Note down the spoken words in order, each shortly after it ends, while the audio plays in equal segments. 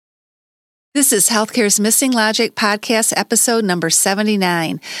This is Healthcare's Missing Logic podcast episode number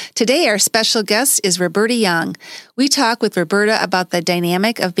 79. Today, our special guest is Roberta Young. We talk with Roberta about the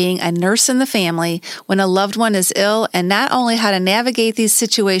dynamic of being a nurse in the family when a loved one is ill and not only how to navigate these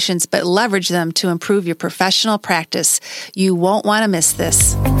situations, but leverage them to improve your professional practice. You won't want to miss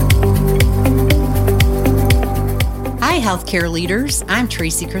this. Hi, healthcare leaders. I'm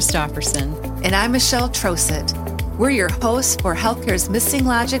Tracy Christofferson. And I'm Michelle Trosett. We're your hosts for Healthcare's Missing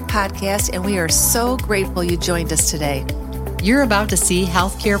Logic podcast, and we are so grateful you joined us today. You're about to see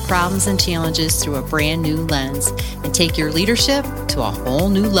healthcare problems and challenges through a brand new lens and take your leadership to a whole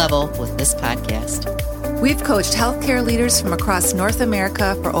new level with this podcast. We've coached healthcare leaders from across North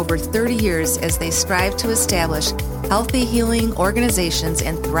America for over 30 years as they strive to establish healthy, healing organizations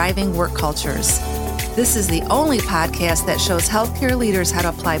and thriving work cultures. This is the only podcast that shows healthcare leaders how to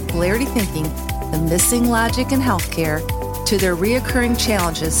apply polarity thinking, the missing logic in healthcare, to their reoccurring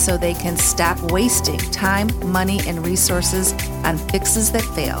challenges so they can stop wasting time, money, and resources on fixes that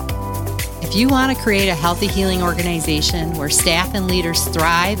fail. If you want to create a healthy healing organization where staff and leaders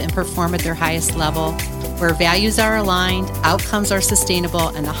thrive and perform at their highest level, where values are aligned, outcomes are sustainable,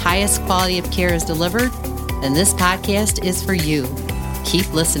 and the highest quality of care is delivered, then this podcast is for you.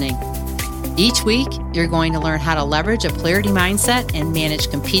 Keep listening. Each week, you're going to learn how to leverage a polarity mindset and manage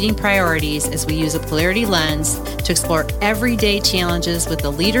competing priorities as we use a polarity lens to explore everyday challenges with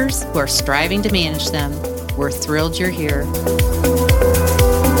the leaders who are striving to manage them. We're thrilled you're here.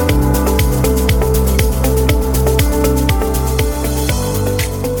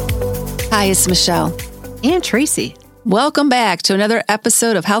 Hi, it's Michelle. And Tracy. Welcome back to another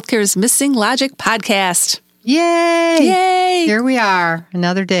episode of Healthcare's Missing Logic podcast. Yay! Yay! Here we are,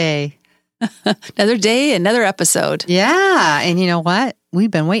 another day. Another day, another episode. Yeah. And you know what?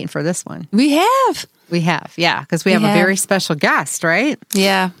 We've been waiting for this one. We have. Yeah. Because we have a very special guest, right?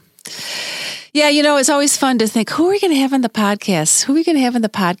 Yeah. Yeah. You know, it's always fun to think, who are we going to have on the podcast?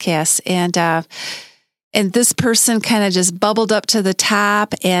 And this person kind of just bubbled up to the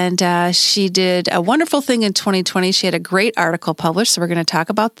top, and she did a wonderful thing in 2020. She had a great article published, so we're going to talk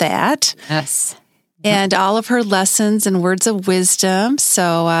about that. Yes. And all of her lessons and words of wisdom.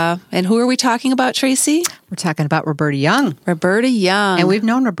 So, and who are we talking about, Tracy? We're talking about Roberta Young. Roberta Young. And we've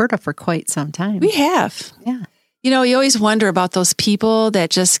known Roberta for quite some time. We have. Yeah. You know, you always wonder about those people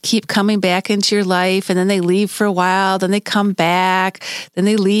that just keep coming back into your life, and then they leave for a while, then they come back, then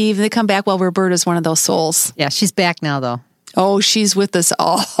they leave, and they come back. Well, Roberta's one of those souls. Yeah, she's back now, though. Oh, she's with us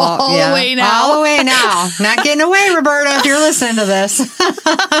all the way now. All the way now. Not getting away, Roberta, if you're listening to this.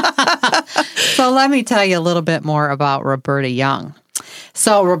 So let me tell you a little bit more about Roberta Young.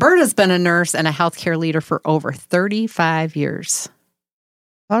 So Roberta's been a nurse and a healthcare leader for over 35 years.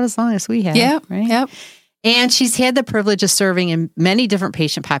 About as long as we have. Yeah, right? Yep. And she's had the privilege of serving in many different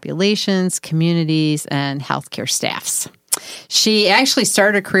patient populations, communities, and healthcare staffs. She actually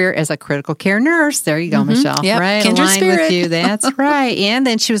started a career as a critical care nurse. There you go, Michelle. Yep. Right, Kindred aligned spirit. with you. That's right. And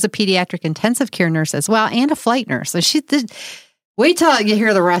then she was a pediatric intensive care nurse as well, and a flight nurse. So she did. Wait till you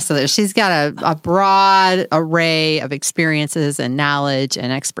hear the rest of this. She's got a broad array of experiences and knowledge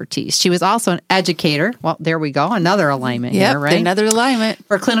and expertise. She was also an educator. Well, there we go. Another alignment here, right? Another alignment.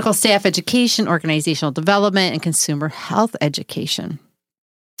 For clinical staff education, organizational development, and consumer health education.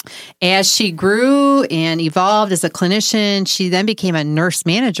 As she grew and evolved as a clinician, she then became a nurse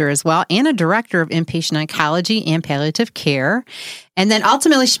manager as well and a director of inpatient oncology and palliative care. And then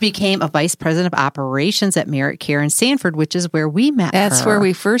ultimately she became a vice president of operations at Merit Care in Sanford, which is where we met That's her. where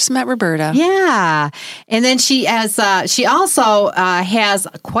we first met Roberta. Yeah. And then she also has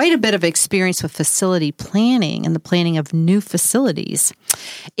quite a bit of experience with facility planning and the planning of new facilities.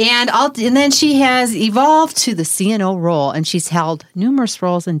 And then she has evolved to the CNO role, and she's held numerous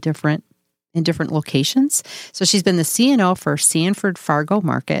roles in different locations. So she's been the CNO for Sanford Fargo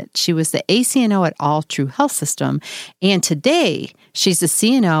Market. She was the ACNO at All True Health System. And today, she's the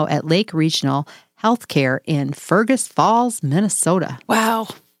CNO at Lake Regional Healthcare in Fergus Falls, Minnesota. Wow.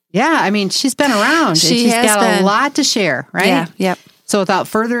 Yeah, I mean, she's been around. She's got a lot to share, right? Yeah, yep. So without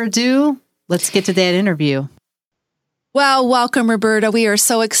further ado, let's get to that interview. Well, welcome, Roberta. We are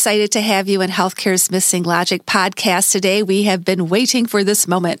so excited to have you in Healthcare's Missing Logic podcast today. We have been waiting for this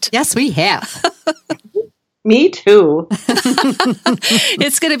moment. Yes, we have. Me too.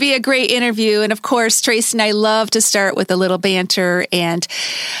 It's going to be a great interview. And of course, Tracy and I love to start with a little banter. And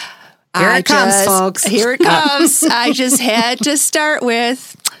here it comes, folks. Here it comes. I just had to start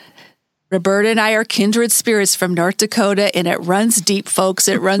with, Roberta and I are kindred spirits from North Dakota, and it runs deep, folks.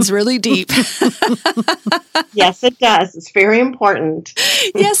 It runs really deep. Yes, it does. It's very important.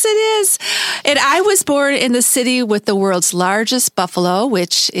 Yes, it is. And I was born in the city with the world's largest buffalo,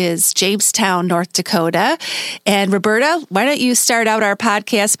 which is Jamestown, North Dakota. And Roberta, why don't you start out our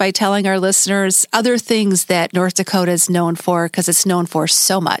podcast by telling our listeners other things that North Dakota is known for, because it's known for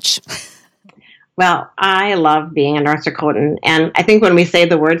so much. Well, I love being a North Dakotan, and I think when we say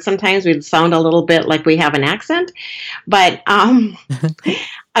the word, sometimes we sound a little bit like we have an accent. But one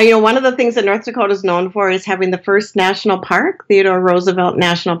of the things that North Dakota is known for is having the first national park, Theodore Roosevelt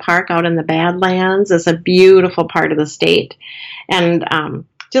National Park, out in the Badlands. It's a beautiful part of the state, and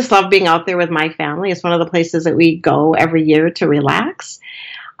just love being out there with my family. It's one of the places that we go every year to relax.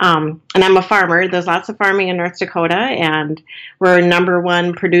 And I'm a farmer. There's lots of farming in North Dakota, and we're number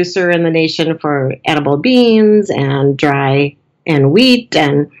one producer in the nation for edible beans and dry and wheat,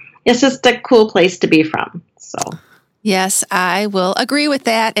 and it's just a cool place to be from. So, yes, I will agree with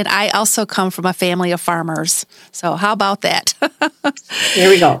that. And I also come from a family of farmers. So how about that? Here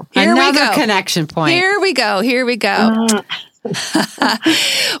we go. Another connection point. Here we go.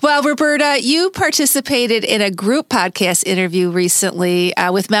 Well, Roberta, you participated in a group podcast interview recently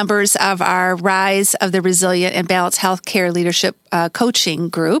with members of our Rise of the Resilient and Balanced Healthcare Leadership coaching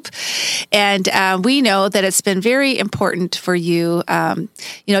group. And we know that it's been very important for you,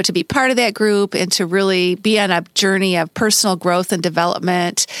 to be part of that group and to really be on a journey of personal growth and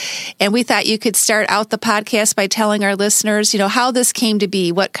development. And we thought you could start out the podcast by telling our listeners, how this came to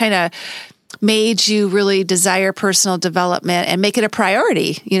be, what kind of made you really desire personal development and make it a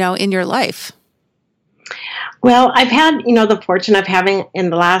priority, in your life? Well, I've had, the fortune of having, in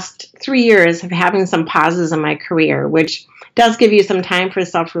the last 3 years, of having some pauses in my career, which does give you some time for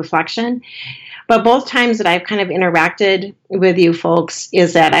self-reflection. But both times that I've kind of interacted with you folks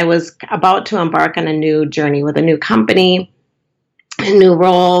is that I was about to embark on a new journey with a new company, new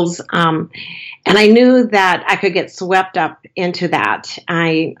roles, and I knew that I could get swept up into that.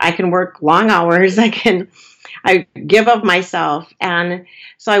 I can work long hours. I give of myself. And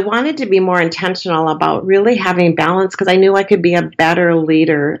so I wanted to be more intentional about really having balance, because I knew I could be a better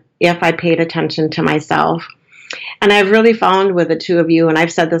leader if I paid attention to myself. And I've really found with the two of you, and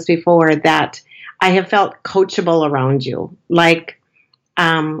I've said this before, that I have felt coachable around you. Like,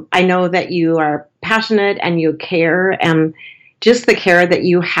 I know that you are passionate and you care, and just the care that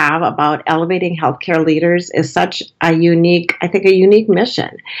you have about elevating healthcare leaders is such a unique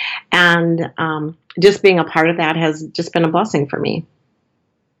mission. And just being a part of that has just been a blessing for me.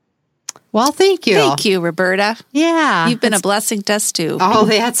 Well, thank you. Thank you, Roberta. Yeah. You've been a blessing to us too. Oh,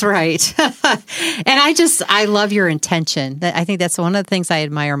 that's right. And I love your intention. I think that's one of the things I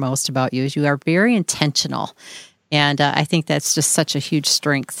admire most about you is you are very intentional. And I think that's just such a huge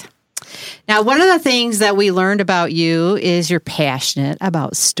strength. Now, one of the things that we learned about you is you're passionate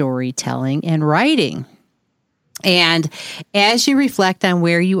about storytelling and writing. And as you reflect on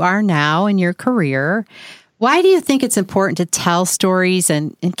where you are now in your career, why do you think it's important to tell stories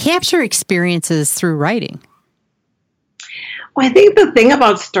and capture experiences through writing? Well, I think the thing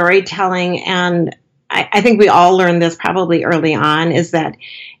about storytelling, and I think we all learned this probably early on, is that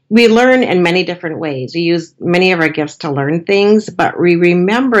we learn in many different ways. We use many of our gifts to learn things, but we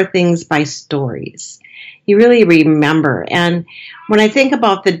remember things by stories. You really remember. And when I think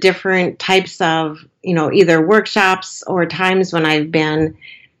about the different types of, either workshops or times when I've been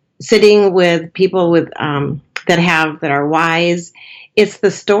sitting with people with that are wise, it's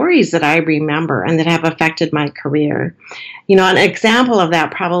the stories that I remember and that have affected my career. An example of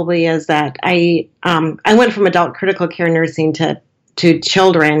that probably is that I went from adult critical care nursing to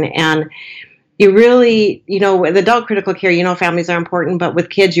children, and you really, with adult critical care, families are important, but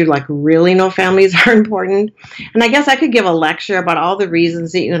with kids, you really know families are important. And I guess I could give a lecture about all the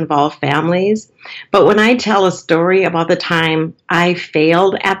reasons that you involve families, but when I tell a story about the time I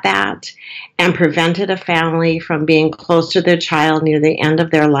failed at that and prevented a family from being close to their child near the end of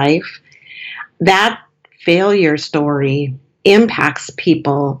their life, that failure story impacts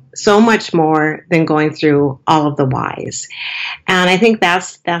people so much more than going through all of the whys. And I think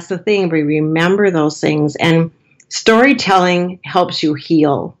that's the thing. We remember those things, and storytelling helps you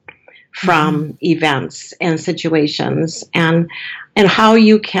heal from events and situations, and how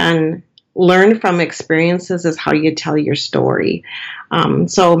you can learn from experiences is how you tell your story.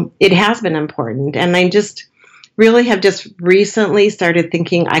 So it has been important, and I just really have just recently started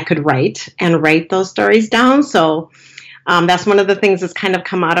thinking I could write those stories down. So that's one of the things that's kind of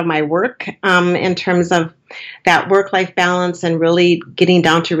come out of my work in terms of that work-life balance and really getting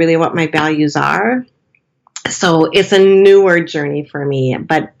down to really what my values are. So it's a newer journey for me,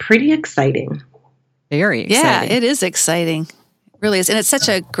 but pretty exciting. Very exciting. Yeah, it is exciting. It really is. And it's such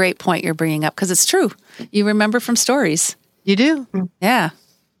a great point you're bringing up because it's true. You remember from stories. You do? Yeah.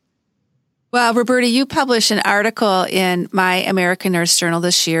 Well, Roberta, you published an article in My American Nurse Journal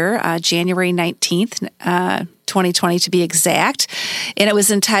this year, January 19th, 2020 to be exact, and it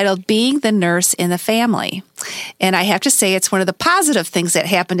was entitled Being the Nurse in the Family. And I have to say it's one of the positive things that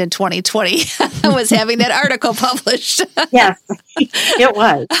happened in 2020 was having that article published. Yes, it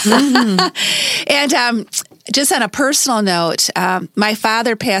was. And just on a personal note, my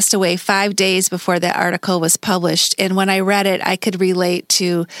father passed away 5 days before that article was published, and when I read it, I could relate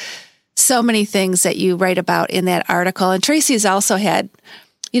to so many things that you write about in that article. And Tracy's also had,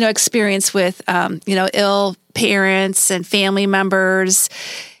 experience with, ill parents and family members.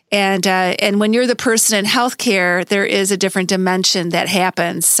 And when you're the person in healthcare, there is a different dimension that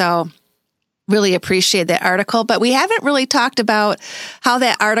happens. So really appreciate that article. But we haven't really talked about how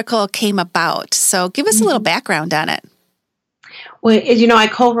that article came about. So give us a little background on it. Well, I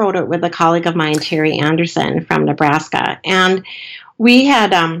co-wrote it with a colleague of mine, Terry Anderson from Nebraska. And we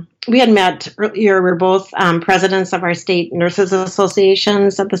had met earlier. We're both presidents of our state nurses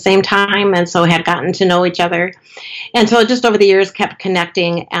associations at the same time, and so had gotten to know each other. And so just over the years kept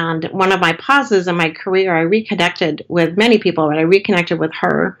connecting. And one of my pauses in my career, I reconnected with many people, but I reconnected with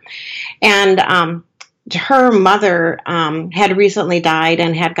her. And her mother had recently died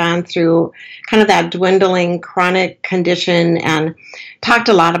and had gone through kind of that dwindling chronic condition, and talked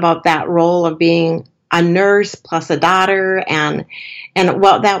a lot about that role of being a nurse plus a daughter and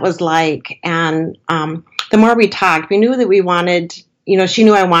what that was like. And the more we talked, we knew that we wanted, she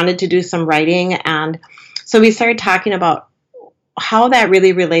knew I wanted to do some writing. And so we started talking about how that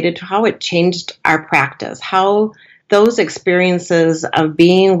really related to how it changed our practice, how those experiences of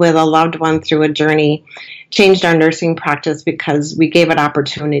being with a loved one through a journey changed our nursing practice because we gave it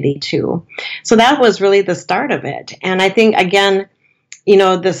opportunity to. So that was really the start of it. And I think, again,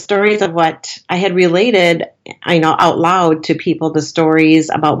 the stories of what I had related, out loud to people, the stories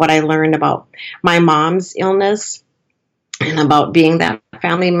about what I learned about my mom's illness and about being that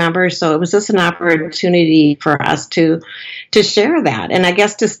family member. So it was just an opportunity for us to share that, and I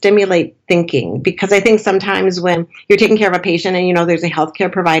guess to stimulate thinking, because I think sometimes when you're taking care of a patient and there's a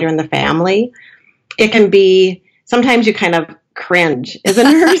healthcare provider in the family, it can be, sometimes you kind of cringe as a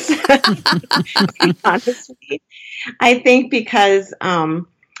nurse, honestly. I think because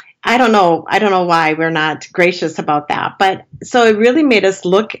I don't know why we're not gracious about that, but so it really made us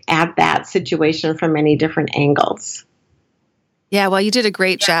look at that situation from many different angles. Yeah, well, you did a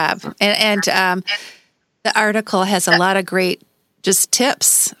great job, and the article has a lot of great just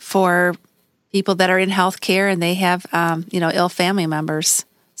tips for people that are in healthcare and they have ill family members.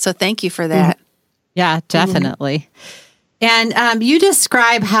 So thank you for that. Yeah, definitely. And you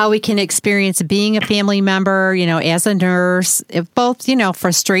describe how we can experience being a family member, as a nurse, both,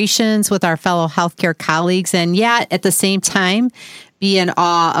 frustrations with our fellow healthcare colleagues, and yet at the same time, be in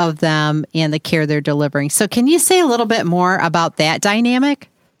awe of them and the care they're delivering. So can you say a little bit more about that dynamic?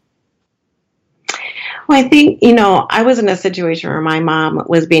 Well, I think, I was in a situation where my mom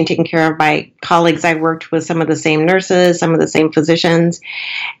was being taken care of by colleagues. I worked with some of the same nurses, some of the same physicians,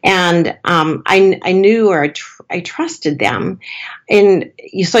 and I knew, or I trusted them. And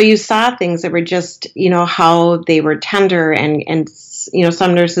so you saw things that were just, how they were tender, and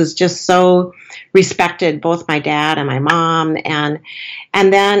some nurses just so respected both my dad and my mom. And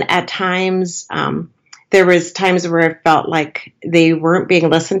then at times, there was times where it felt like they weren't being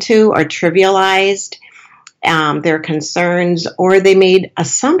listened to or trivialized their concerns, or they made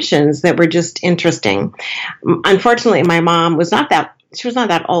assumptions that were just interesting. Unfortunately, my mom was not that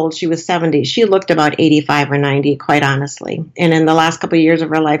old. She was 70. She looked about 85 or 90, quite honestly. And in the last couple of years of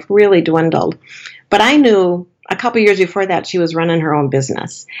her life, really dwindled. But I knew a couple of years before that, she was running her own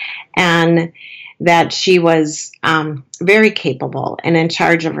business, and that she was very capable and in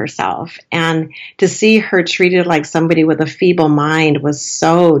charge of herself. And to see her treated like somebody with a feeble mind was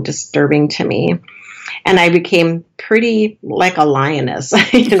so disturbing to me. And I became pretty like a lioness,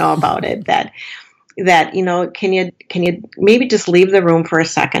 about it, that can you maybe just leave the room for a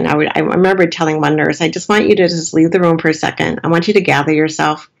second? I remember telling one nurse, I just want you to just leave the room for a second. I want you to gather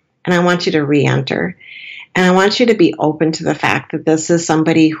yourself, and I want you to re-enter. And I want you to be open to the fact that this is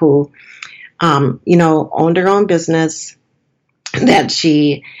somebody who, owned her own business, that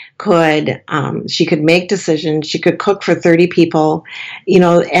she could make decisions. She could cook for 30 people,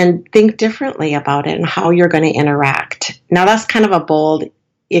 and think differently about it and how you're going to interact. Now, that's kind of a bold,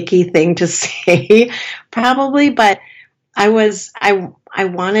 icky thing to say, probably, but I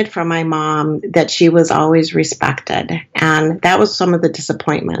wanted from my mom that she was always respected, and that was some of the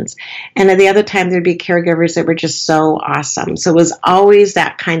disappointments. And at the other time, there'd be caregivers that were just so awesome. So it was always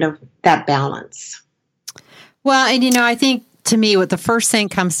that balance. Well, and I think to me, what the first thing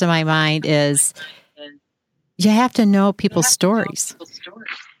comes to my mind is you have to know people's stories.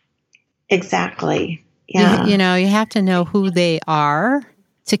 Exactly. Yeah. You have to know who they are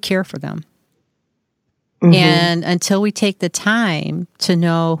to care for them. Mm-hmm. And until we take the time to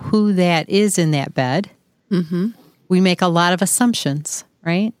know who that is in that bed, we make a lot of assumptions,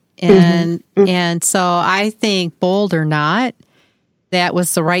 right? And and so I think, bold or not, that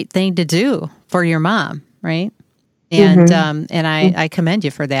was the right thing to do for your mom, right? And I commend you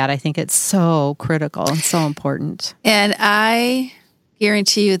for that. I think it's so critical and so important. And I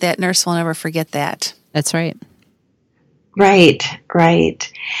guarantee you that nurse will never forget that. That's right. Right.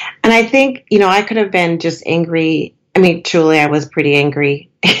 And I think, I could have been just angry. I mean, truly, I was pretty angry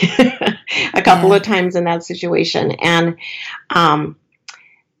a couple of times in that situation. And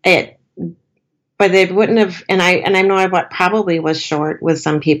but it wouldn't have, and I know I probably was short with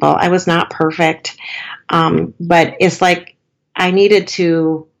some people. I was not perfect. But it's like I needed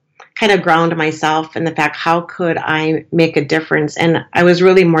to kind of ground myself in the fact, how could I make a difference? And I was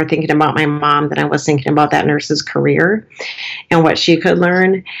really more thinking about my mom than I was thinking about that nurse's career and what she could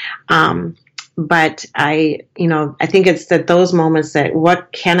learn. But I think it's that those moments that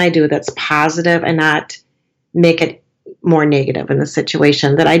what can I do that's positive and not make it more negative in the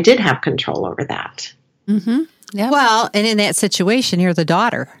situation, that I did have control over that. Mm-hmm. Yeah. Well, and in that situation, you're the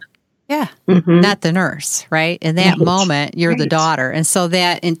daughter. Yeah. Mm-hmm. Not the nurse, right? In that moment, you're the daughter. And so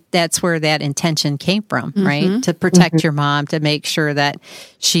that's where that intention came from, right? To protect your mom, to make sure that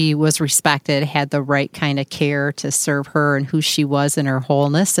she was respected, had the right kind of care to serve her and who she was in her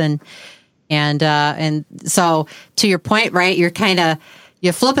wholeness. And so to your point, right,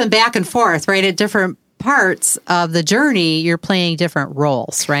 you're flipping back and forth, right? At different parts of the journey, you're playing different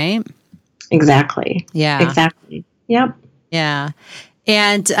roles, right? Exactly. Yeah. Exactly. Yep. Yeah.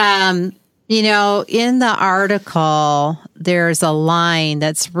 And, in the article, there's a line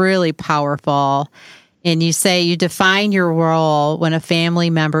that's really powerful. And you say you define your role when a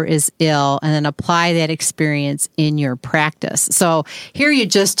family member is ill and then apply that experience in your practice. So here you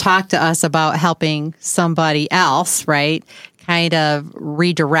just talked to us about helping somebody else, right? Kind of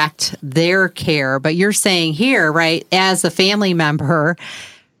redirect their care. But you're saying here, right, as a family member,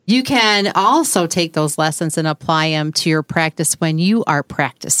 you can also take those lessons and apply them to your practice when you are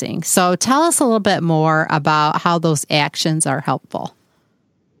practicing. So tell us a little bit more about how those actions are helpful.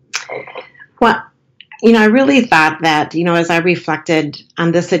 Well, I really thought that, as I reflected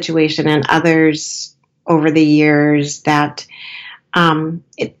on this situation and others over the years, that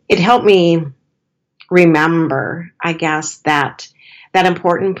it helped me remember, I guess, that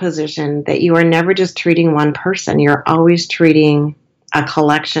important position that you are never just treating one person. You're always treating a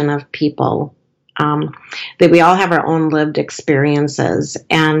collection of people, that we all have our own lived experiences.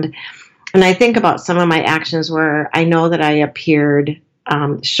 And I think about some of my actions where I know that I appeared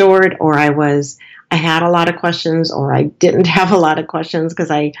short, or I had a lot of questions, or I didn't have a lot of questions because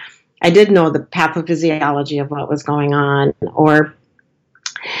I did know the pathophysiology of what was going on, or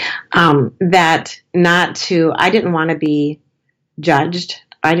I didn't want to be judged.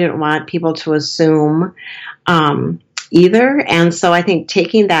 I didn't want people to assume either. And so I think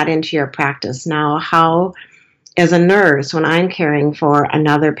taking that into your practice now, how, as a nurse, when I'm caring for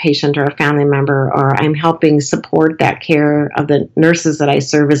another patient or a family member, or I'm helping support that care of the nurses that I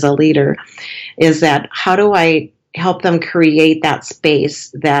serve as a leader, is that how do I help them create that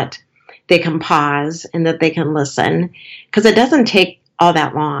space that they can pause and that they can listen? Because it doesn't take all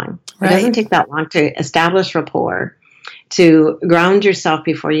that long. Right. It doesn't take that long to establish rapport, to ground yourself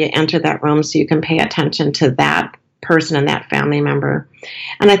before you enter that room so you can pay attention to that person and that family member.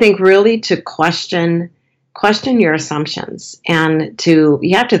 And I think really to question your assumptions, and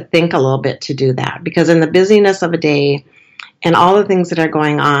you have to think a little bit to do that, because in the busyness of a day and all the things that are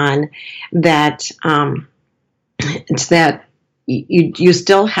going on, that it's that you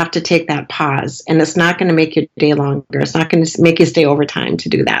still have to take that pause, and it's not going to make your day longer. It's not going to make you stay overtime to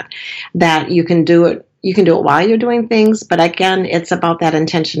do that. That you can do it. You can do it while you're doing things, but again, it's about that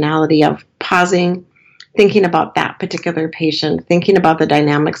intentionality of pausing, thinking about that particular patient, thinking about the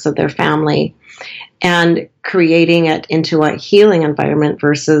dynamics of their family, and creating it into a healing environment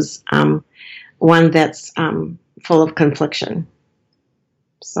versus one that's full of confliction.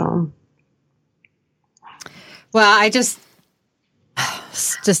 So, well,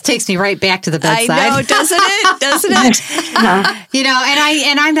 just takes me right back to the bedside. I know, doesn't it? Doesn't it?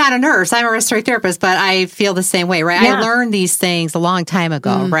 And I'm not a nurse. I'm a respiratory therapist, but I feel the same way, right? Yeah. I learned these things a long time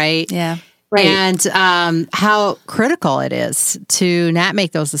ago, right? Yeah. Right. And how critical it is to not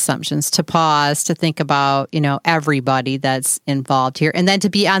make those assumptions, to pause, to think about, everybody that's involved here, and then to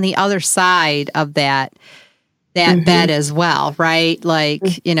be on the other side of that bed as well, right? Like,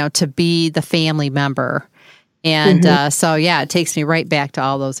 to be the family member. And so, it takes me right back to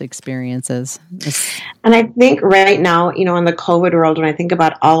all those experiences. And I think right now, in the COVID world, when I think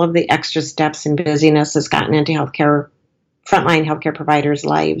about all of the extra steps and busyness that's gotten into frontline healthcare providers'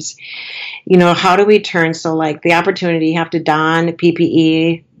 lives, how do we turn, so like the opportunity, you have to don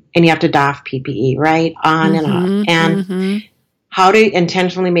PPE and you have to doff PPE, right? On and off. And how to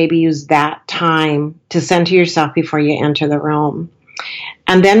intentionally maybe use that time to center yourself before you enter the room.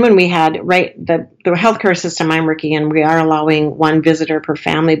 And then when we had, the healthcare system I'm working in, we are allowing one visitor per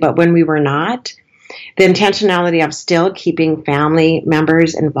family, but when we were not, the intentionality of still keeping family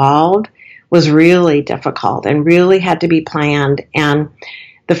members involved was really difficult and really had to be planned. And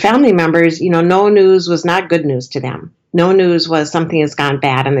the family members, no news was not good news to them. No news was something has gone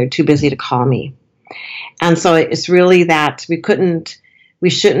bad and they're too busy to call me. And so it's really that we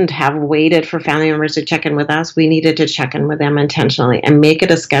shouldn't have waited for family members to check in with us. We needed to check in with them intentionally and make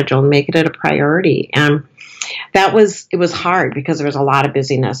it a schedule, make it a priority. And it was hard because there was a lot of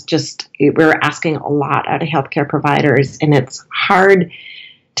busyness. We were asking a lot out of healthcare providers, and it's hard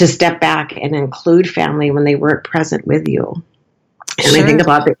to step back and include family when they weren't present with you. And I think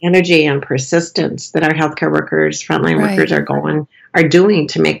about the energy and persistence that our healthcare workers, frontline workers are doing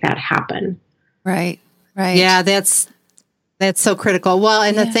to make that happen. Right. Yeah, that's so critical. Well,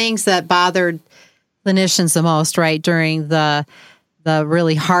 and the things that bothered clinicians the most, right, during the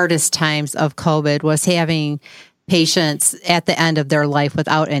really hardest times of COVID was having patients at the end of their life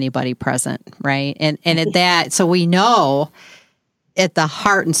without anybody present, right? And at that, so we know at the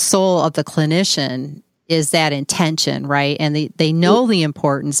heart and soul of the clinician is that intention, right? And they know the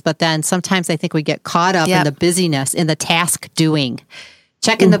importance, but then sometimes I think we get caught up in the busyness, in the task doing,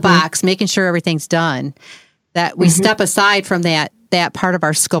 checking the box, making sure everything's done, that we step aside from that part of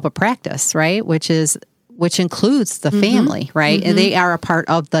our scope of practice, right? Which includes the family, right? And they are a part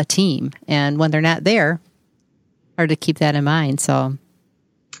of the team. And when they're not there, hard to keep that in mind. So,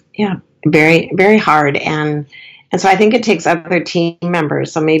 yeah, very, very hard. And so I think it takes other team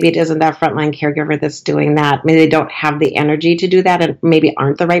members. So maybe it isn't that frontline caregiver that's doing that. Maybe they don't have the energy to do that and maybe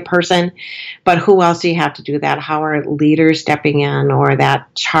aren't the right person. But who else do you have to do that? How are leaders stepping in, or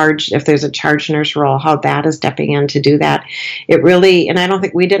that charge, if there's a charge nurse role, how that is stepping in to do that? It really, and I don't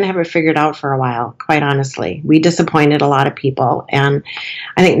think we didn't have it figured out for a while, quite honestly. We disappointed a lot of people. And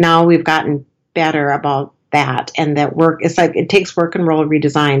I think now we've gotten better about that, and that work, it's like it takes work and role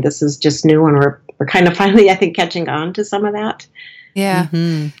redesign. This is just new, and we're kind of finally, I think, catching on to some of that. Yeah,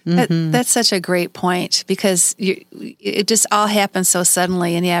 that's such a great point, because it just all happened so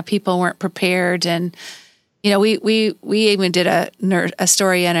suddenly, and people weren't prepared. And we even did a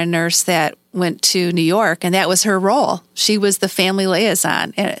story on a nurse that went to New York, and that was her role. She was the family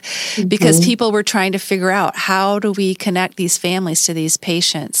liaison, because people were trying to figure out, how do we connect these families to these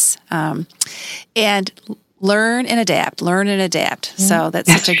patients, and learn and adapt. Yeah. So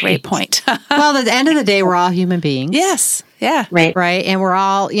that's such a great point. Well, at the end of the day, we're all human beings. Yes. Yeah. Right. And we're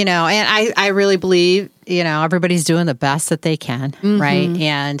all, and I really believe, everybody's doing the best that they can. Right.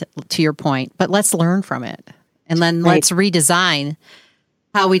 And to your point, but let's learn from it. And then let's redesign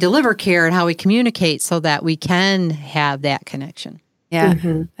how we deliver care and how we communicate so that we can have that connection. Yeah.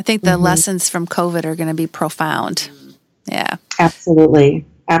 I think the lessons from COVID are going to be profound. Yeah. Absolutely.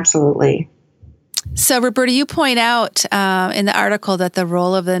 So, Roberta, you point out in the article that the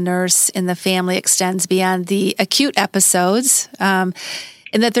role of the nurse in the family extends beyond the acute episodes, and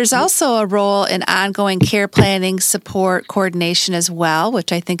that there's also a role in ongoing care planning, support, coordination as well,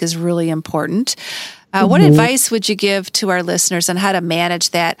 which I think is really important. What advice would you give to our listeners on how to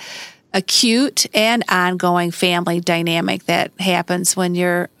manage that acute and ongoing family dynamic that happens when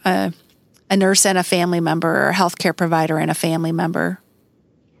you're a nurse and a family member, or a healthcare provider and a family member?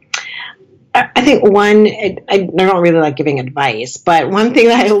 I think I don't really like giving advice, but one thing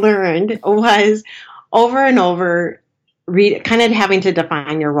that I learned was over and over, kind of having to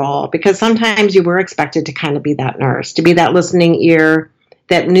define your role, because sometimes you were expected to kind of be that nurse, to be that listening ear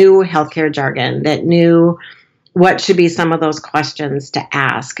that knew healthcare jargon, that knew what should be some of those questions to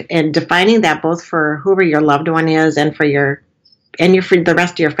ask, and defining that both for whoever your loved one is and for the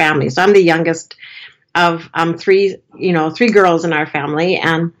rest of your family. So I'm the youngest of three girls in our family,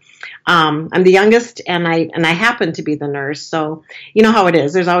 and I'm the youngest, and I happen to be the nurse. So you know how it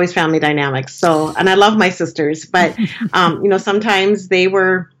is. There's always family dynamics. So, and I love my sisters, but sometimes they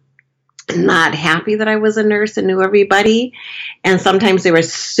were not happy that I was a nurse and knew everybody. And sometimes they were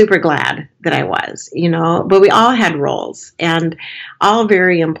super glad that I was, but we all had roles, and all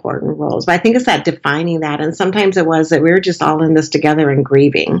very important roles. But I think it's that defining that. And sometimes it was that we were just all in this together and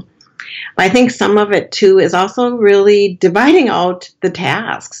grieving. But I think some of it too is also really dividing out the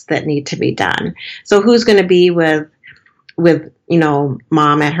tasks that need to be done. So who's going to be with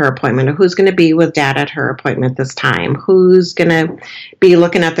mom at her appointment, or who's going to be with dad at her appointment this time, who's going to be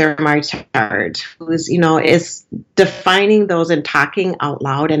looking at their MRI chart, who's, is defining those and talking out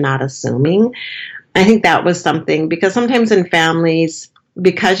loud and not assuming. I think that was something, because sometimes in families,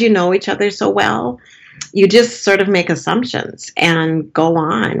 because you know each other so well, you just sort of make assumptions and go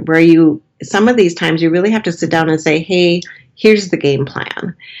on, where some of these times you really have to sit down and say, hey, here's the game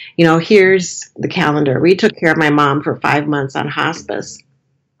plan. Here's the calendar. We took care of my mom for 5 months on hospice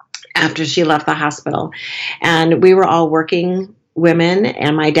after she left the hospital. And we were all working women,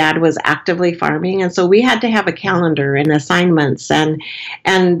 and my dad was actively farming. And so we had to have a calendar and assignments. And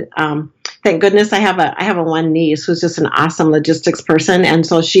thank goodness I have a one niece who's just an awesome logistics person. And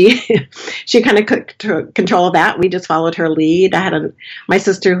so she kind of took control of that. We just followed her lead. I had my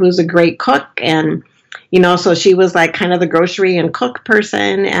sister who's a great cook, and so she was like kind of the grocery and cook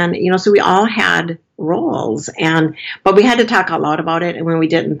person. And, so we all had roles, but we had to talk out loud about it. And when we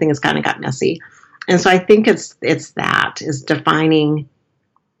didn't, things kind of got messy. And so I think it's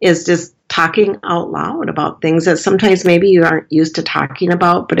just talking out loud about things that sometimes maybe you aren't used to talking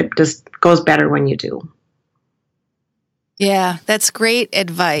about, but it just goes better when you do. Yeah, that's great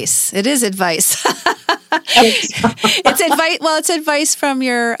advice. It is advice. It's advice. Well, it's advice from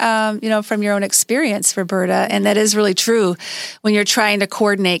your, from your own experience, Roberta, and that is really true. When you're trying to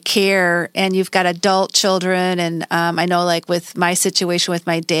coordinate care and you've got adult children, and I know, like with my situation with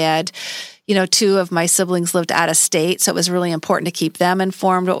my dad, 2 of my siblings lived out of state, so it was really important to keep them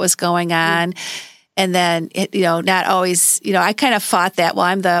informed what was going on. And then, not always, I kind of fought that. Well,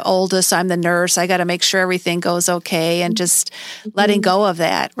 I'm the oldest, I'm the nurse, I got to make sure everything goes okay, and just letting go of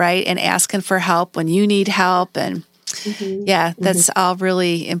that, right? And asking for help when you need help. And that's all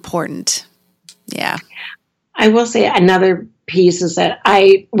really important. Yeah. I will say another piece is that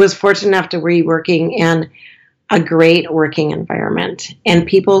I was fortunate enough to be working in a great working environment, and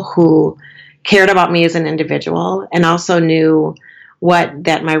people who cared about me as an individual and also knew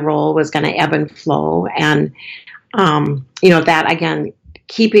that my role was going to ebb and flow. And, that again,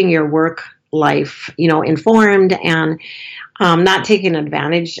 keeping your work life, informed, and not taking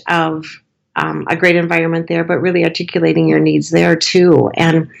advantage of a great environment there, but really articulating your needs there too.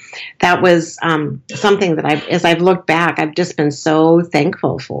 And that was something that as I've looked back, I've just been so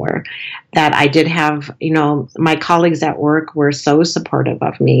thankful for, that I did have, my colleagues at work were so supportive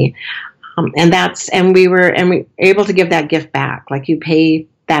of me. And we were able to give that gift back. Like, you pay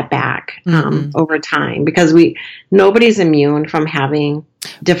that back over time, because nobody's immune from having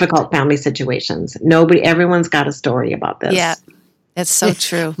difficult family situations. Everyone's got a story about this. Yeah, that's so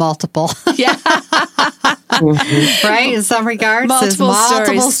true. Multiple. Yeah. Right? In some regards,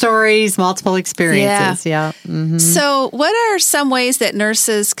 multiple stories, multiple experiences. Yeah. Mm-hmm. So what are some ways that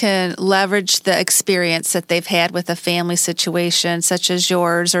nurses can leverage the experience that they've had with a family situation, such as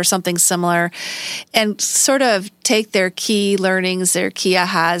yours or something similar, and sort of take their key learnings, their key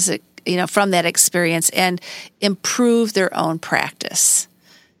ahas, from that experience, and improve their own practice?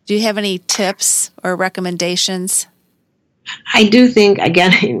 Do you have any tips or recommendations? I do think,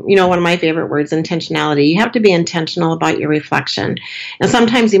 again, one of my favorite words, intentionality. You have to be intentional about your reflection. And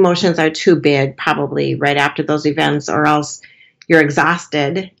sometimes emotions are too big, probably right after those events, or else you're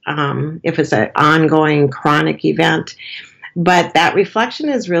exhausted if it's an ongoing chronic event. But that reflection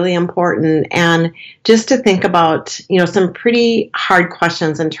is really important. And just to think about, some pretty hard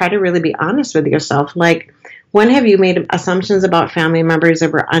questions, and try to really be honest with yourself. Like, when have you made assumptions about family members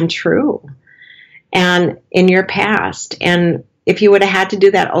that were untrue? And in your past, and if you would have had to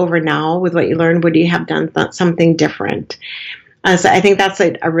do that over now with what you learned, would you have done something different? So I think that's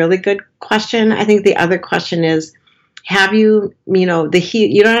a really good question. I think the other question is, have you, you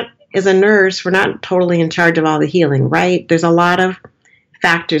don't, as a nurse, we're not totally in charge of all the healing, right? There's a lot of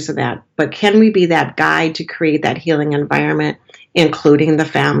factors of that, but can we be that guide to create that healing environment, including the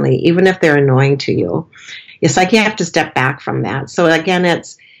family, even if they're annoying to you? It's like you have to step back from that. So again,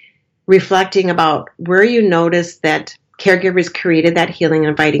 it's reflecting about where you notice that caregivers created that healing,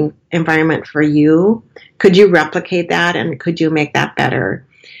 inviting environment for you. Could you replicate that, and could you make that better?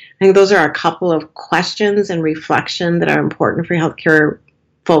 I think those are a couple of questions and reflection that are important for healthcare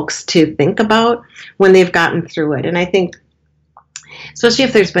folks to think about when they've gotten through it. And I think, especially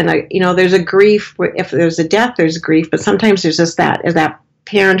if there's been there's a grief, if there's a death, there's grief, but sometimes there's just that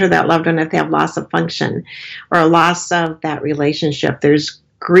parent or that loved one, if they have loss of function or a loss of that relationship, there's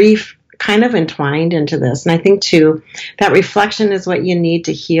grief kind of entwined into this. And I think too, that reflection is what you need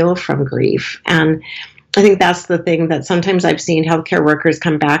to heal from grief. And I think that's the thing that sometimes I've seen healthcare workers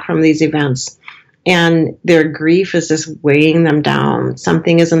come back from these events and their grief is just weighing them down.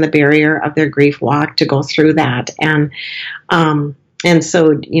 Something is in the barrier of their grief walk to go through that. And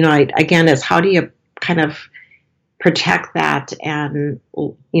so, again, it's how do you kind of protect that and,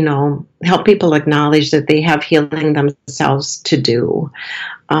 help people acknowledge that they have healing themselves to do.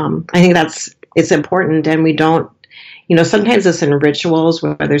 I think it's important. And we don't, sometimes it's in rituals,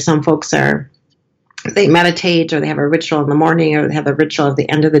 whether some folks they meditate or they have a ritual in the morning or they have a ritual at the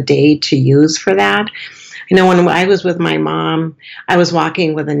end of the day to use for that. When I was with my mom, I was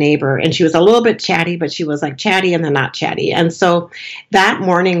walking with a neighbor and she was a little bit chatty, but she was like chatty and then not chatty. And so that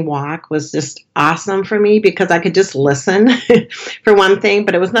morning walk was just awesome for me because I could just listen for one thing,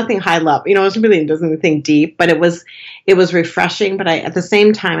 but it was nothing high level. It was really nothing deep, but it was refreshing. But at the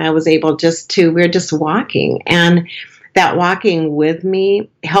same time, I was able we were just walking, and that walking with me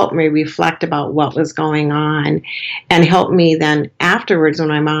helped me reflect about what was going on and helped me then afterwards when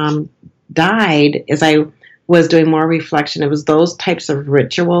my mom died, as I was doing more reflection, it was those types of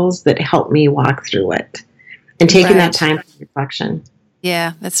rituals that helped me walk through it and taking that time for reflection.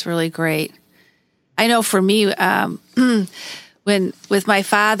 Yeah, that's really great. I know for me, when with my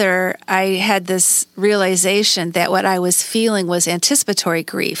father, I had this realization that what I was feeling was anticipatory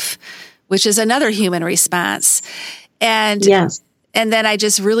grief, which is another human response. And yes. And then I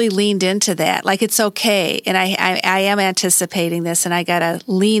just really leaned into that. Like, it's okay. And I am anticipating this and I got to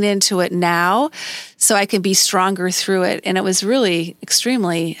lean into it now so I can be stronger through it. And it was really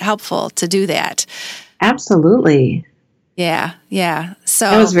extremely helpful to do that. Absolutely. Yeah. Yeah.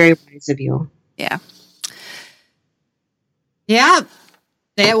 So that was very wise of you. Yeah. Yeah.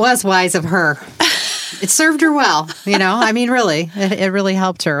 It was wise of her. It served her well, really, it really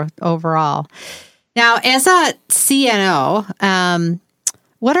helped her overall. Now, as a CNO,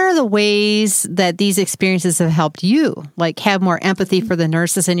 what are the ways that these experiences have helped you, like have more empathy for the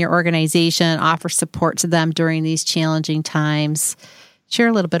nurses in your organization, offer support to them during these challenging times? Share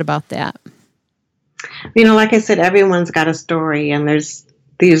a little bit about that. Like I said, everyone's got a story, and there's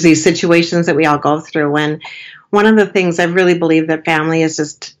these situations that we all go through. And one of the things I really believe that family is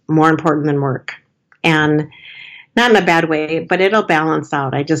just more important than work. And not in a bad way, but it'll balance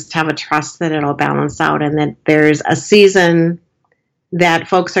out. I just have a trust that it'll balance out and that there's a season that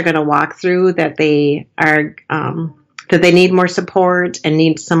folks are going to walk through that they are, that they need more support and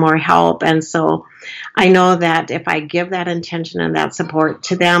need some more help. And so I know that if I give that intention and that support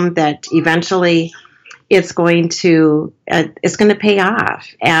to them, that eventually it's going to pay off.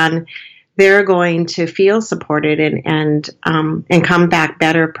 And they're going to feel supported and come back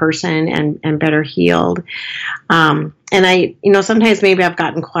better person and better healed. And I, sometimes maybe I've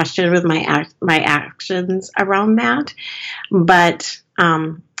gotten questioned with my actions around that, but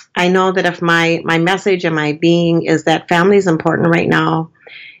I know that if my message and my being is that family is important right now,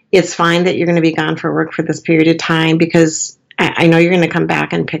 it's fine that you're going to be gone for work for this period of time because I know you're going to come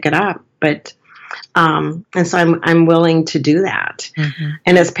back and pick it up, but. And so I'm willing to do that. Mm-hmm.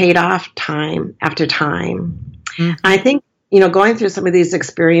 And it's paid off time after time. Mm-hmm. I think, going through some of these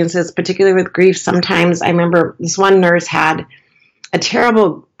experiences, particularly with grief, sometimes I remember this one nurse had a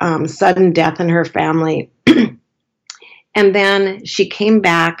terrible sudden death in her family. And then she came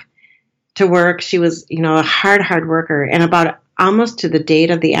back to work. She was, a hard worker. And about almost to the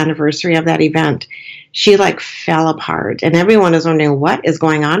date of the anniversary of that event, she fell apart. And everyone is wondering what is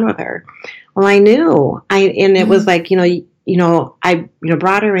going on with her. Well, I knew. It was I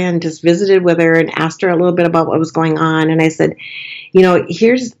brought her in, just visited with her and asked her a little bit about what was going on. And I said,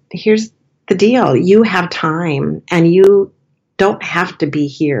 here's the deal. You have time and you don't have to be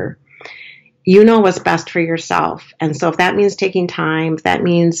here. You know what's best for yourself. And so if that means taking time, if that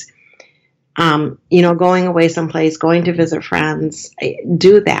means, going away someplace, going to visit friends,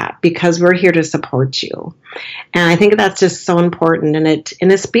 do that because we're here to support you. And I think that's just so important. And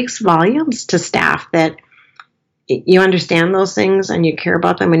it speaks volumes to staff that you understand those things and you care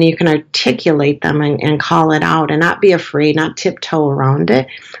about them and you can articulate them and call it out and not be afraid, not tiptoe around it,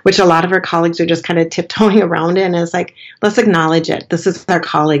 which a lot of our colleagues are just kind of tiptoeing around it. And it's let's acknowledge it. This is our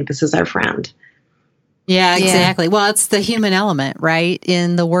colleague. This is our friend. Yeah, exactly. Well, it's the human element, right,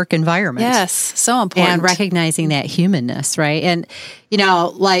 in the work environment. Yes, so important. And recognizing that humanness, right? And,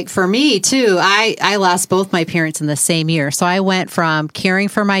 like for me too, I lost both my parents in the same year. So I went from caring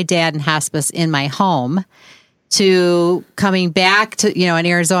for my dad in hospice in my home to coming back to, in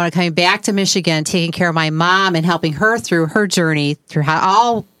Arizona, coming back to Michigan, taking care of my mom and helping her through her journey through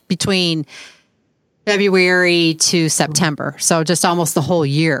all between February to September. So just almost the whole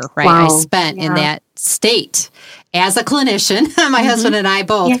year, right? Wow. I spent in that state as a clinician, my husband and I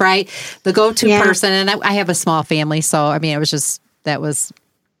both, right? The go-to person. And I have a small family. So, it was that was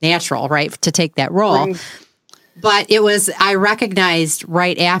natural, right? To take that role. Right. But I recognized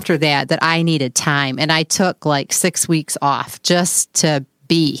right after that I needed time. And I took like 6 weeks off just to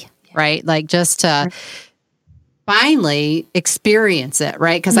be, right? Like just to finally experience it,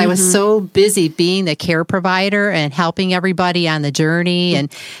 right? Because I was so busy being the care provider and helping everybody on the journey, and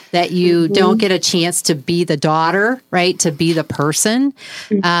that you don't get a chance to be the daughter, right? To be the person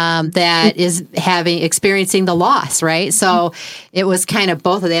that is experiencing the loss, right? So it was kind of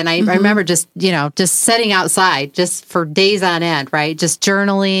both of that. And I remember just sitting outside just for days on end, right? Just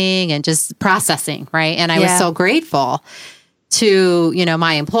journaling and just processing, right? And I was so grateful to,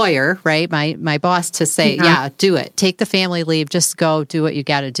 my employer, right? My boss to say, do it. Take the family leave. Just go do what you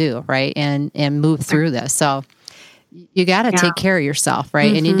got to do, right? And move through this. So you got to take care of yourself,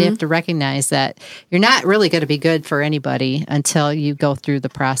 right? And you have to recognize that you're not really going to be good for anybody until you go through the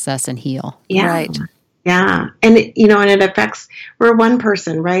process and heal. Yeah. Right. Yeah. And, and it affects, we're one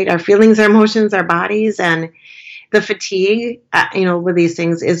person, right? Our feelings, our emotions, our bodies, and the fatigue, with these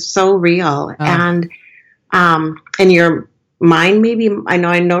things is so real. And your mind, maybe, I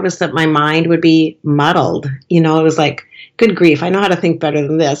noticed that my mind would be muddled. It was like, good grief, I know how to think better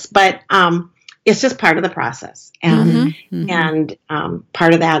than this. But it's just part of the process. And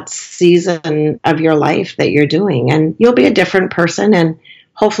part of that season of your life that you're doing. And you'll be a different person, and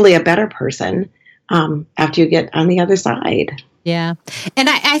hopefully a better person after you get on the other side. Yeah. And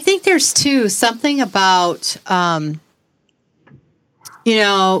I think there's too something about,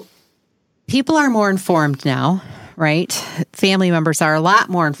 people are more informed now. Right? Family members are a lot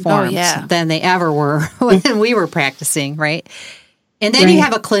more informed than they ever were when we were practicing, right? And then you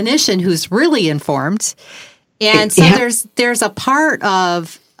have a clinician who's really informed. And so there's a part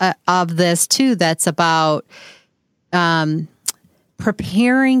of this too that's about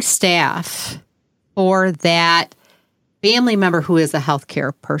preparing staff for that family member who is a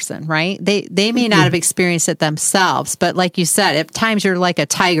healthcare person, right? They may not have experienced it themselves, but like you said, at times you're like a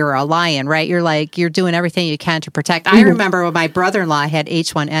tiger or a lion, right? You're doing everything you can to protect. I remember when my brother-in-law had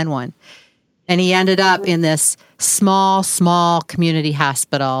H1N1, and he ended up in this small community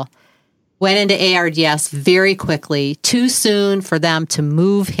hospital, went into ARDS very quickly, too soon for them to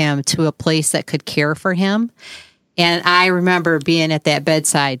move him to a place that could care for him. And I remember being at that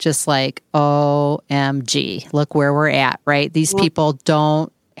bedside just like, OMG, look where we're at, right? These people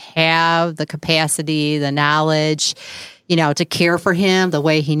don't have the capacity, the knowledge, to care for him the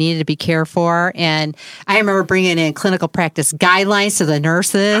way he needed to be cared for. And I remember bringing in clinical practice guidelines to the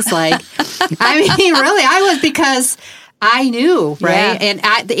nurses. Like, really, I was, because I knew, right? Yeah.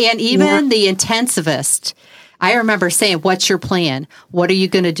 And even the intensivist, I remember saying, what's your plan? What are you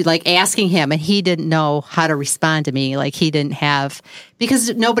going to do? Like asking him, and he didn't know how to respond to me. Like he didn't have,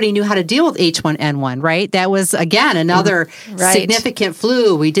 because nobody knew how to deal with H1N1, right? That was, again, another significant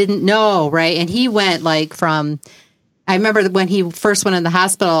flu. We didn't know, right? And he went I remember when he first went in the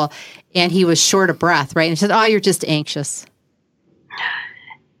hospital and he was short of breath, right? And he said, you're just anxious.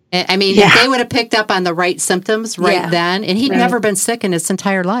 They would have picked up on the right symptoms then, and he'd never been sick in his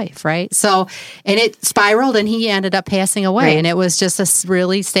entire life, right? So, and it spiraled, and he ended up passing away, and it was just a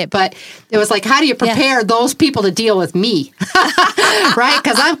really but it was like, how do you prepare those people to deal with me, right?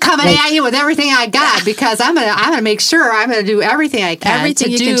 Because I'm coming at you with everything I got, because I'm gonna make sure I'm gonna do everything I can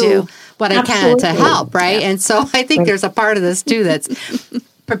to do what I can to help, right? Yeah. And so I think there's a part of this too that's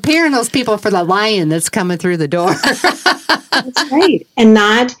preparing those people for the lion that's coming through the door. That's right. And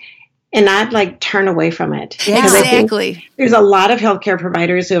not like turn away from it. Yeah, exactly. There's a lot of healthcare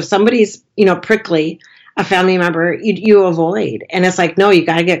providers who, if somebody's, prickly, a family member, you avoid. And it's like, no, you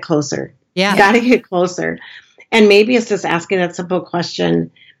got to get closer. Yeah. You got to get closer. And maybe it's just asking that simple question,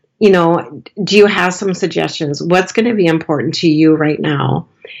 do you have some suggestions? What's going to be important to you right now?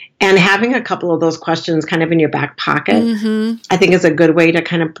 And having a couple of those questions kind of in your back pocket, I think is a good way to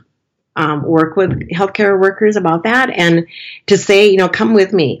kind of work with healthcare workers about that, and to say, come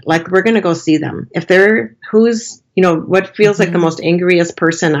with me. Like, we're going to go see them. If who's, what feels like the most angriest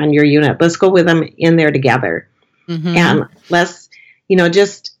person on your unit, let's go with them in there together. And let's,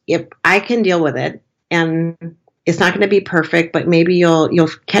 just, if I can deal with it, and it's not going to be perfect, but maybe you'll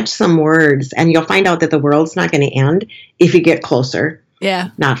catch some words, and you'll find out that the world's not going to end if you get closer. Yeah.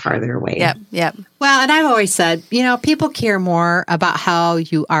 Not farther away. Yep. Well, and I've always said, people care more about how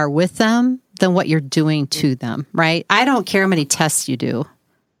you are with them than what you're doing to them, right? I don't care how many tests you do.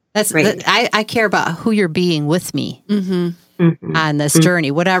 That's right. I care about who you're being with me on this journey,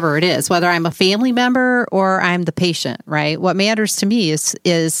 whatever it is, whether I'm a family member or I'm the patient, right? What matters to me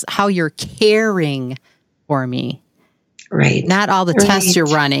is how you're caring for me. Right. Not all the tests you're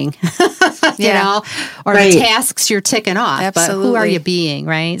running, or the tasks you're ticking off, Absolutely. but who are you being,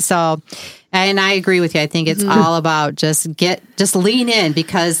 right? So, and I agree with you. I think it's all about just lean in,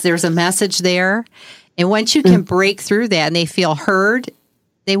 because there's a message there. And once you can break through that and they feel heard,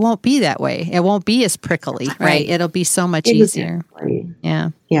 they won't be that way. It won't be as prickly, right? It'll be so much easier.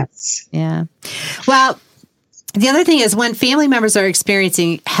 Yeah. Yes. Yeah. Well, the other thing is when family members are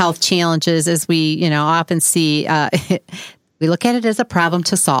experiencing health challenges, as we, often see, we look at it as a problem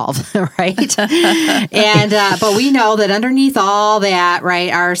to solve, right? And but we know that underneath all that,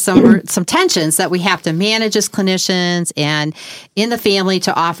 right, are some tensions that we have to manage as clinicians and in the family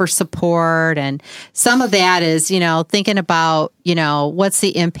to offer support. And some of that is, thinking about, what's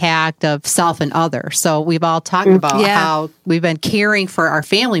the impact of self and other. So we've all talked about how we've been caring for our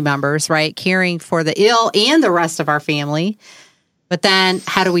family members, right? Caring for the ill and the rest of our family. But then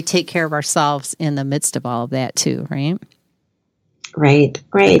how do we take care of ourselves in the midst of all of that too, right? Right.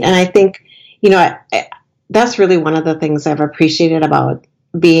 And I think, that's really one of the things I've appreciated about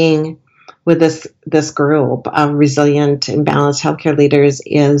being with this group of resilient and balanced healthcare leaders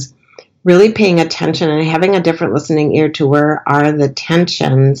is really paying attention and having a different listening ear to where are the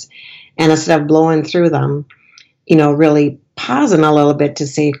tensions, and instead of blowing through them, really pausing a little bit to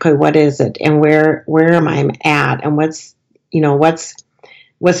say, okay, what is it, and where am I at, and what's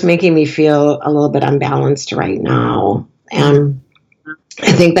making me feel a little bit unbalanced right now. And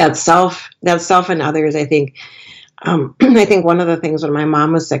I think that self and others, I think one of the things when my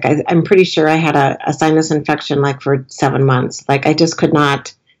mom was sick, I'm pretty sure I had a sinus infection like for 7 months. Like I just could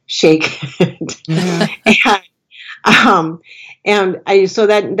not shake it. So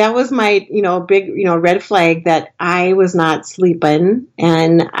that was my, big, red flag that I was not sleeping,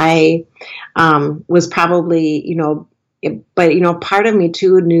 and I was probably, but part of me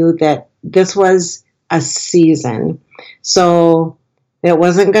too knew that this was a season. So it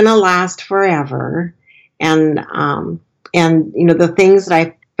wasn't going to last forever. And the things that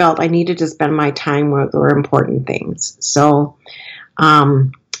I felt I needed to spend my time with were important things. So,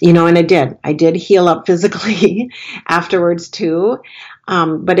 and I did heal up physically afterwards too.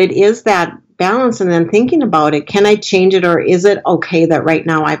 But it is that balance, and then thinking about it, can I change it, or is it okay that right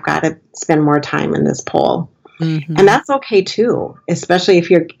now I've got to spend more time in this pole? Mm-hmm. And that's okay too, especially if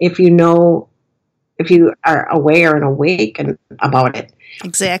you are aware and awake about it.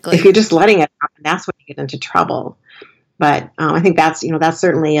 Exactly. If you're just letting it happen, that's when you get into trouble. But I think that's that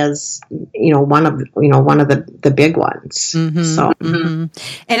certainly is one of the big ones. Mm-hmm, so,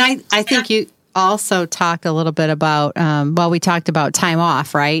 and I think you also talk a little bit about we talked about time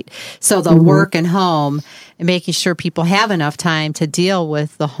off, right? So the work and home, and making sure people have enough time to deal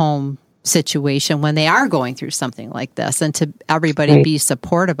with the home situation when they are going through something like this, and to everybody be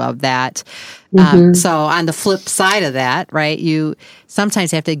supportive of that. So on the flip side of that, right, you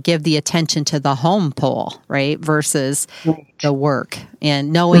sometimes have to give the attention to the home pole, right, versus the work,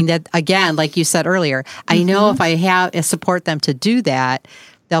 and knowing that, again, like you said earlier, I know if I support them to do that,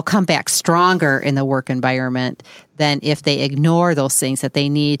 they'll come back stronger in the work environment than if they ignore those things that they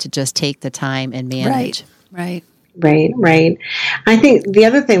need to just take the time and manage. Right. I think the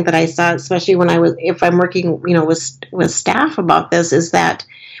other thing that I saw, especially if I'm working, with staff about this, is that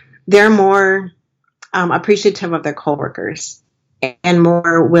they're more appreciative of their coworkers and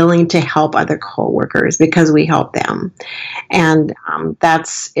more willing to help other coworkers because we help them. And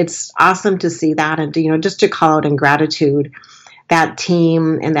it's awesome to see that, and just to call out in gratitude that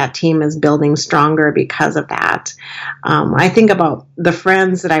team is building stronger because of that. I think about the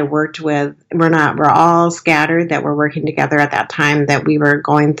friends that I worked with. We're all scattered, that were working together at that time, that we were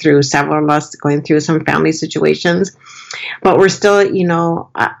several of us going through some family situations, but we're still,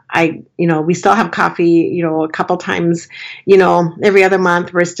 we still have coffee, a couple times, every other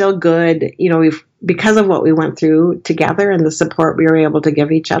month. We're still good. Because of what we went through together and the support we were able to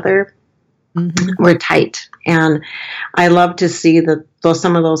give each other. We're tight, and I love to see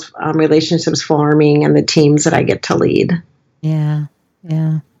some of those relationships forming and the teams that I get to lead. Yeah.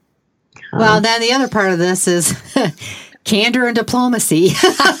 Well, then the other part of this is candor and diplomacy.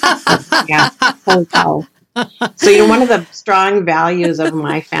 Yeah. So, one of the strong values of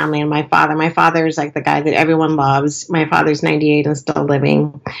my family and my father is like the guy that everyone loves. My father's 98 and still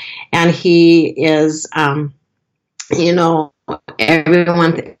living. And he is,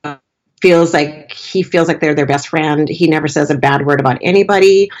 everyone feels like they're their best friend. He never says a bad word about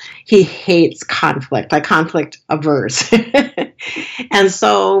anybody. He hates conflict, like conflict averse. And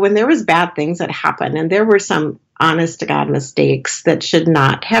so when there was bad things that happened, and there were some honest to God mistakes that should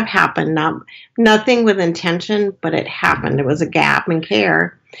not have happened, nothing with intention, but it happened. It was a gap in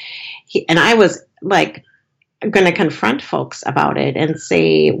care. And I was like going to confront folks about it and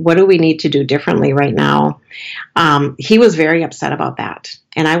say, what do we need to do differently right now? He was very upset about that.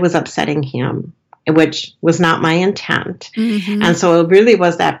 And I was upsetting him, which was not my intent. Mm-hmm. And so it really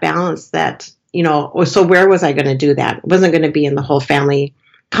was that balance that, so where was I going to do that? It wasn't going to be in the whole family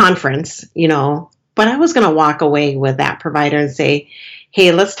conference, but I was going to walk away with that provider and say,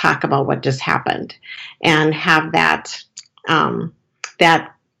 hey, let's talk about what just happened, and have that,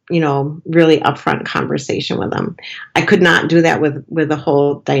 really upfront conversation with them. I could not do that with the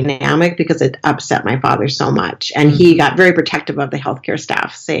whole dynamic because it upset my father so much. And he got very protective of the healthcare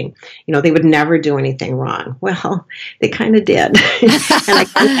staff, saying, they would never do anything wrong. Well, they kind of did. And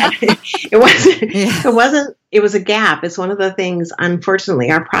it was a gap. It's one of the things,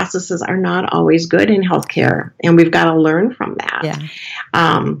 unfortunately, our processes are not always good in healthcare, and we've got to learn from that. Yeah.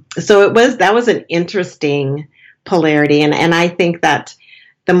 So that was an interesting polarity. And I think that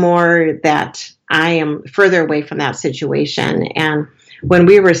the more that I am further away from that situation, and when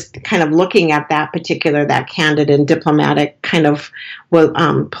we were kind of looking at that candid and diplomatic kind of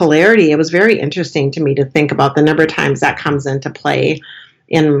polarity, it was very interesting to me to think about the number of times that comes into play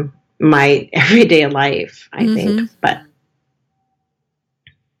in my everyday life, I think. But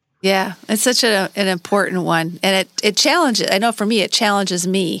yeah, it's such an important one. And it challenges, I know for me, it challenges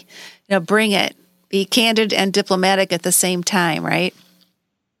me, bring it, be candid and diplomatic at the same time, right?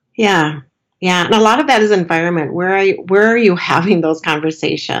 Yeah. Yeah. And a lot of that is environment. Where are you having those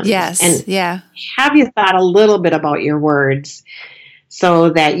conversations? Yes. And yeah. Have you thought a little bit about your words so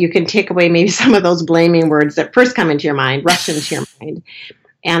that you can take away maybe some of those blaming words that first come into your mind, rush into your mind,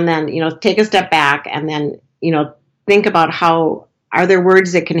 and then, take a step back and then, think about how are there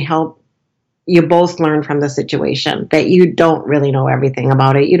words that can help you both learn from the situation, that you don't really know everything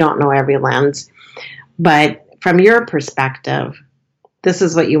about it. You don't know every lens, but from your perspective, this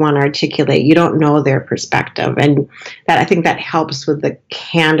is what you want to articulate. You don't know their perspective. And I think that helps with the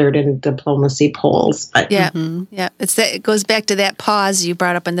candor and diplomacy polls. But yeah. Yeah. It goes back to that pause you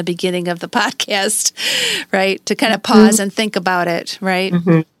brought up in the beginning of the podcast, right? To kind of pause and think about it, right?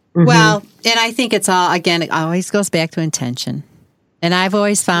 Well, and I think it's it always goes back to intention. And I've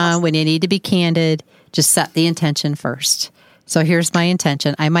always found when you need to be candid, just set the intention first. So here's my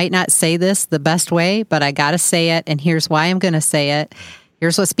intention. I might not say this the best way, but I got to say it. And here's why I'm going to say it.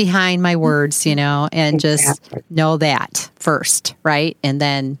 Here's what's behind my words, and just know that first, right? And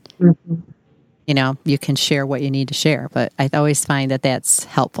then, you can share what you need to share. But I always find that that's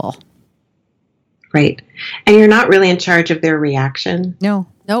helpful. Right. And you're not really in charge of their reaction. No.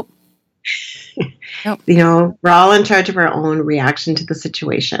 Nope. We're all in charge of our own reaction to the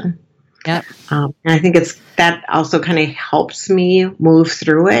situation. Yep. And I think that also kind of helps me move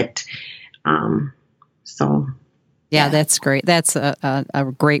through it. Yeah, that's great. That's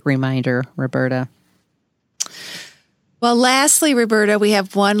a great reminder, Roberta. Well, lastly, Roberta, we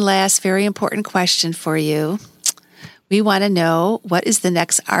have one last very important question for you. We want to know, what is the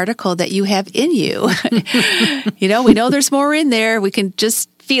next article that you have in you? We know there's more in there. We can just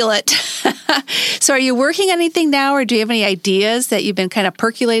feel it. So are you working on anything now, or do you have any ideas that you've been kind of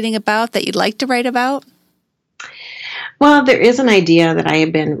percolating about that you'd like to write about? Well, there is an idea that I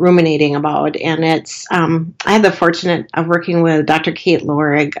have been ruminating about, and it's I had the fortunate of working with Dr. Kate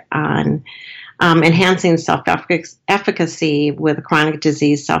Lorig on enhancing self-efficacy with chronic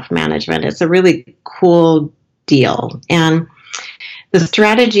disease self-management. It's a really cool deal. And the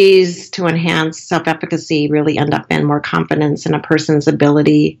strategies to enhance self-efficacy really end up in more confidence in a person's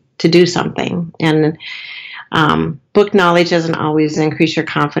ability to do something. And book knowledge doesn't always increase your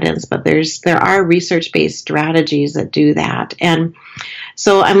confidence, but there are research-based strategies that do that. And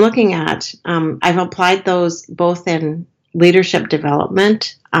so I'm looking at, I've applied those both in leadership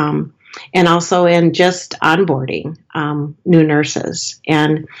development and also in just onboarding new nurses,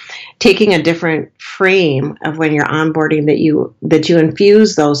 and taking a different frame of when you're onboarding, that you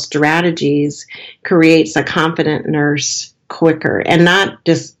infuse those strategies creates a confident nurse quicker, and not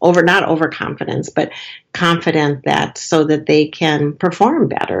overconfidence, but confident that so that they can perform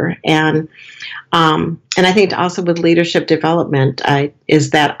better. And I think also with leadership development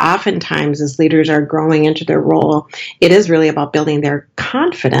is that oftentimes as leaders are growing into their role, it is really about building their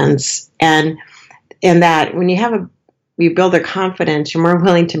confidence, and that when you build their confidence, you're more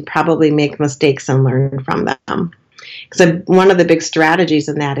willing to probably make mistakes and learn from them. Because one of the big strategies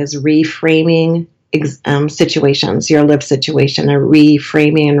in that is reframing situations, your lived situation, and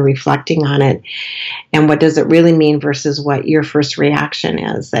reframing and reflecting on it. And what does it really mean versus what your first reaction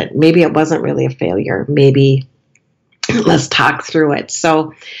is, that maybe it wasn't really a failure. Maybe let's talk through it.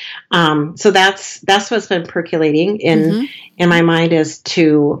 So that's what's been percolating in my mind, is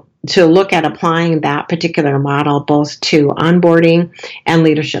to look at applying that particular model both to onboarding and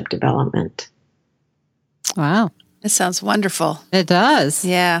leadership development. Wow. It sounds wonderful. It does.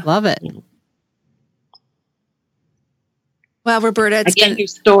 Yeah. Love it. Well, Roberta, it's again, your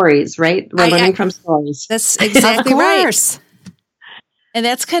stories, right? We're learning from stories. That's exactly of course. right. And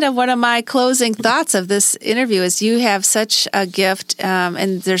that's kind of one of my closing thoughts of this interview is you have such a gift,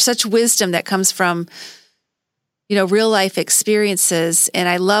 and there's such wisdom that comes from, real life experiences. And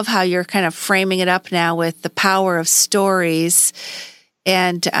I love how you're kind of framing it up now with the power of stories.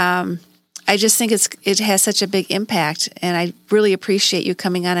 And I just think it has such a big impact. And I really appreciate you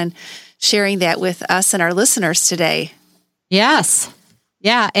coming on and sharing that with us and our listeners today. Yes.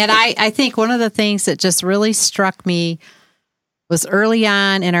 Yeah. And I think one of the things that just really struck me was early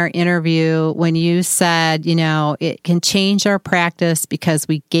on in our interview when you said, it can change our practice because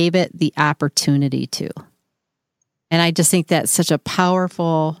we gave it the opportunity to. And I just think that's such a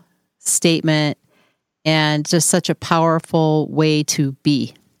powerful statement and just such a powerful way to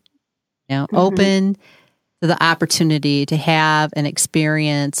be, open to the opportunity to have an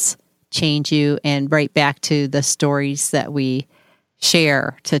experience change you, and right back to the stories that we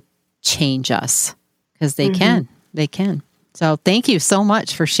share to change us, because they can. So thank you so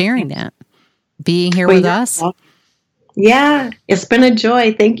much for sharing that, being here with us. Yeah, it's been a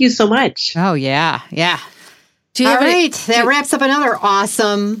joy. Thank you so much. Oh, yeah. Yeah. All right. That wraps up another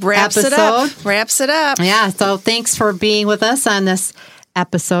awesome episode. Wraps it up. Yeah. So thanks for being with us on this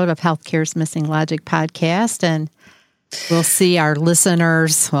episode of Healthcare's Missing Logic podcast. And we'll see our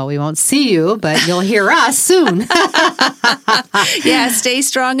listeners. Well, we won't see you, but you'll hear us soon. Yeah. Stay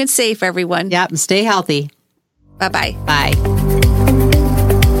strong and safe, everyone. Yep. And stay healthy. Bye-bye. Bye.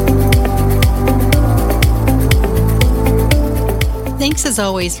 Thanks as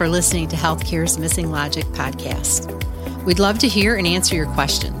always for listening to Healthcare's Missing Logic podcast. We'd love to hear and answer your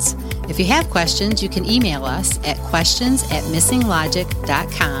questions. If you have questions, you can email us at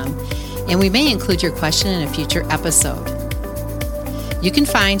questions@missinglogic.com, and we may include your question in a future episode. You can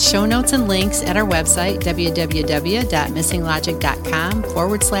find show notes and links at our website,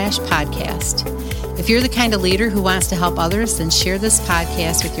 www.missinglogic.com/podcast. If you're the kind of leader who wants to help others, then share this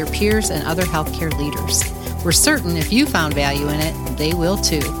podcast with your peers and other healthcare leaders. We're certain if you found value in it, they will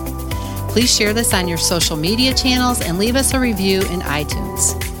too. Please share this on your social media channels and leave us a review in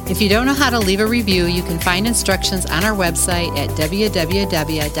iTunes. If you don't know how to leave a review, you can find instructions on our website at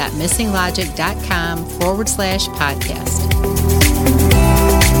www.missinglogic.com/podcast.